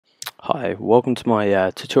Hi, welcome to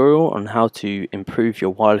my tutorial on how to improve your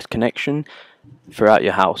wireless connection throughout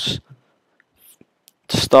your house.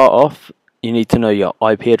 To start off, you need to know your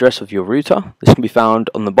IP address of your router. This can be found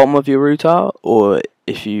on the bottom of your router, or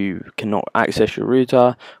if you cannot access your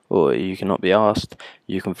router or you cannot be asked,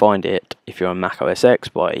 you can find it if you're on Mac OS X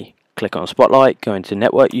by clicking on Spotlight, going to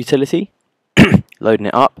Network Utility, loading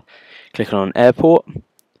it up, clicking on Airport,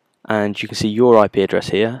 and you can see your IP address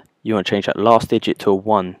here. You want to change that last digit to a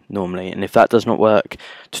 1 normally, and if that does not work,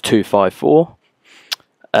 to 254.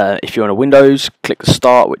 If you're on a Windows, click the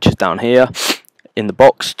Start, which is down here. In the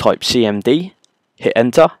box, type CMD, hit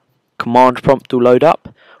enter. Command prompt will load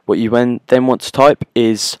up. What you then want to type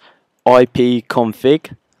is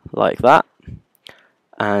ipconfig, like that,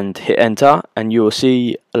 and hit enter, and you will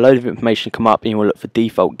see a load of information come up, and you will look for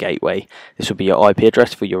default gateway. This will be your IP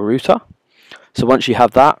address for your router. So once you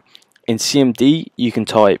have that, in CMD you can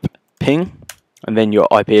type ping and then your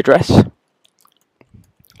IP address,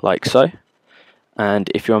 like so. And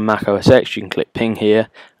if you're on Mac OS X, you can click ping here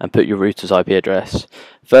and put your router's IP address.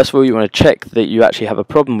 First of all, you want to check that you actually have a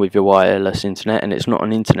problem with your wireless internet and it's not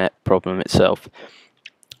an internet problem itself.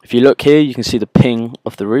 If you look here, you can see the ping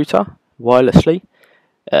of the router wirelessly.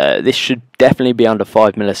 This should definitely be under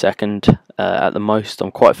 5 millisecond at the most.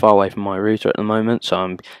 I'm quite far away from my router at the moment, so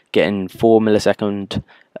I'm getting 4 millisecond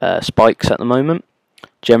spikes at the moment.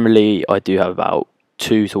 Generally, I do have about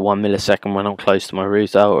 2 to 1 millisecond when I'm close to my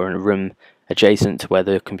router or in a room adjacent to where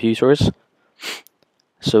the computer is.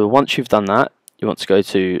 So once you've done that, you want to go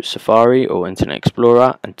to Safari or Internet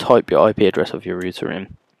Explorer and type your IP address of your router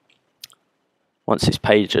in. Once this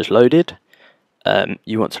page is loaded,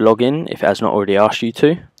 you want to log in if it has not already asked you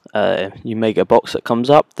to. You may get a box that comes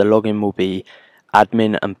up. The login will be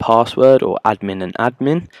admin and password, or admin and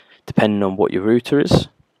admin, depending on what your router is.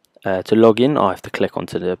 To log in, I have to click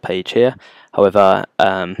onto the page here. However,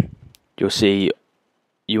 you'll see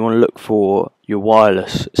you want to look for your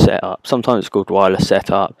wireless setup. Sometimes it's called wireless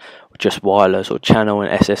setup, or just wireless, or channel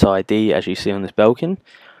and SSID, as you see on this Belkin.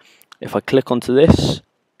 If I click onto this,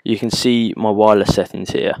 you can see my wireless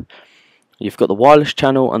settings here. You've got the wireless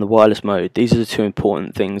channel and the wireless mode. These are the two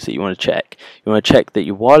important things that you want to check. You want to check that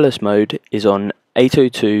your wireless mode is on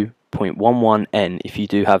 802.11n if you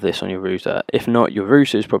do have this on your router. If not, your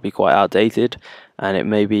router is probably quite outdated and it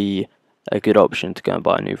may be a good option to go and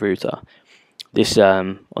buy a new router. This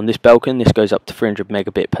on this Belkin, this goes up to 300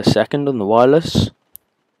 megabit per second on the wireless.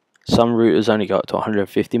 Some routers only go up to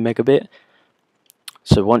 150 megabit.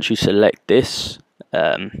 So once you select this,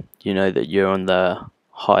 you know that you're on the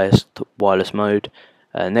highest wireless mode.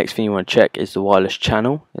 Next thing you want to check is the wireless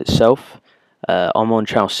channel itself. I'm on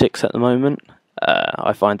channel 6 at the moment.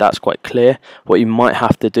 I find that's quite clear. What you might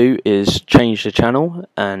have to do is change the channel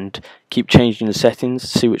and keep changing the settings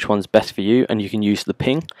to see which one's best for you, and you can use the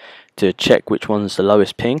ping to check which one's the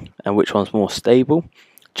lowest ping and which one's more stable.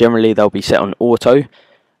 Generally they'll be set on auto,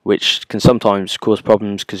 which can sometimes cause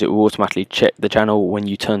problems because it will automatically check the channel when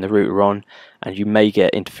you turn the router on, and you may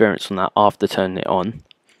get interference on that after turning it on,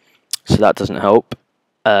 so that doesn't help.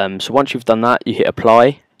 So once you've done that, you hit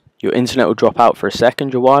apply. Your internet will drop out for a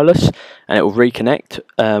second, your wireless, and it will reconnect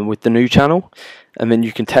with the new channel, and then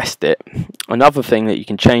you can test it. Another thing that you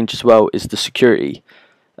can change as well is the security.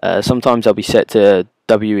 Sometimes they'll be set to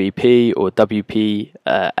WEP or WPA1,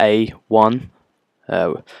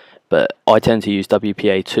 but I tend to use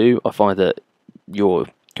WPA2. I find that your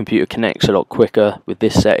computer connects a lot quicker with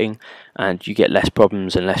this setting and you get less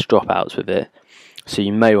problems and less dropouts with it. So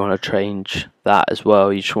you may want to change that as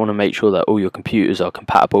well. You just want to make sure that all your computers are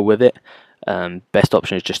compatible with it. Best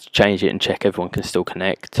option is just to change it and check everyone can still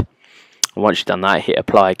connect. And once you've done that, hit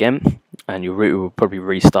apply again, and your router will probably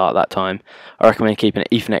restart that time. I recommend keeping an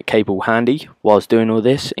Ethernet cable handy whilst doing all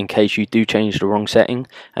this, in case you do change the wrong setting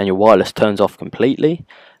and your wireless turns off completely,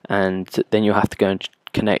 and then you'll have to go and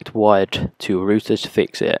connect wired to your router to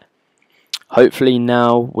fix it. Hopefully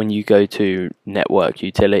now when you go to Network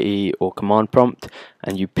Utility or Command Prompt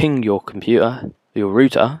and you ping your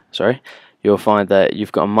router, you'll find that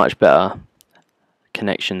you've got a much better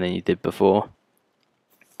connection than you did before.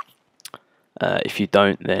 If you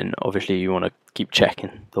don't, then obviously you want to keep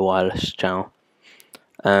checking the wireless channel.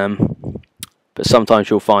 But sometimes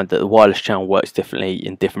you'll find that the wireless channel works differently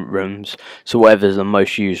in different rooms. So whatever the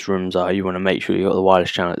most used rooms are, you want to make sure you've got the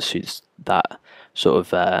wireless channel that suits that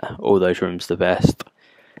sort of all those rooms the best.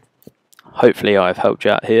 Hopefully I've helped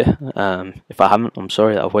you out here. If I haven't, I'm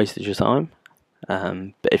sorry that I've wasted your time.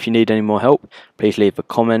 But if you need any more help, please leave a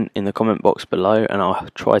comment in the comment box below and I'll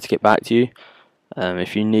try to get back to you.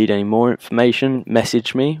 If you need any more information,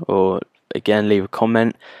 message me, or again leave a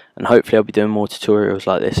comment, and hopefully I'll be doing more tutorials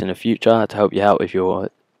like this in the future to help you out with your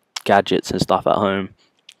gadgets and stuff at home.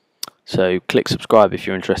 So click subscribe if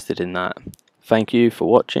you're interested in that. Thank you for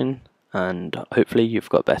watching, and hopefully you've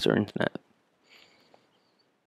got better internet.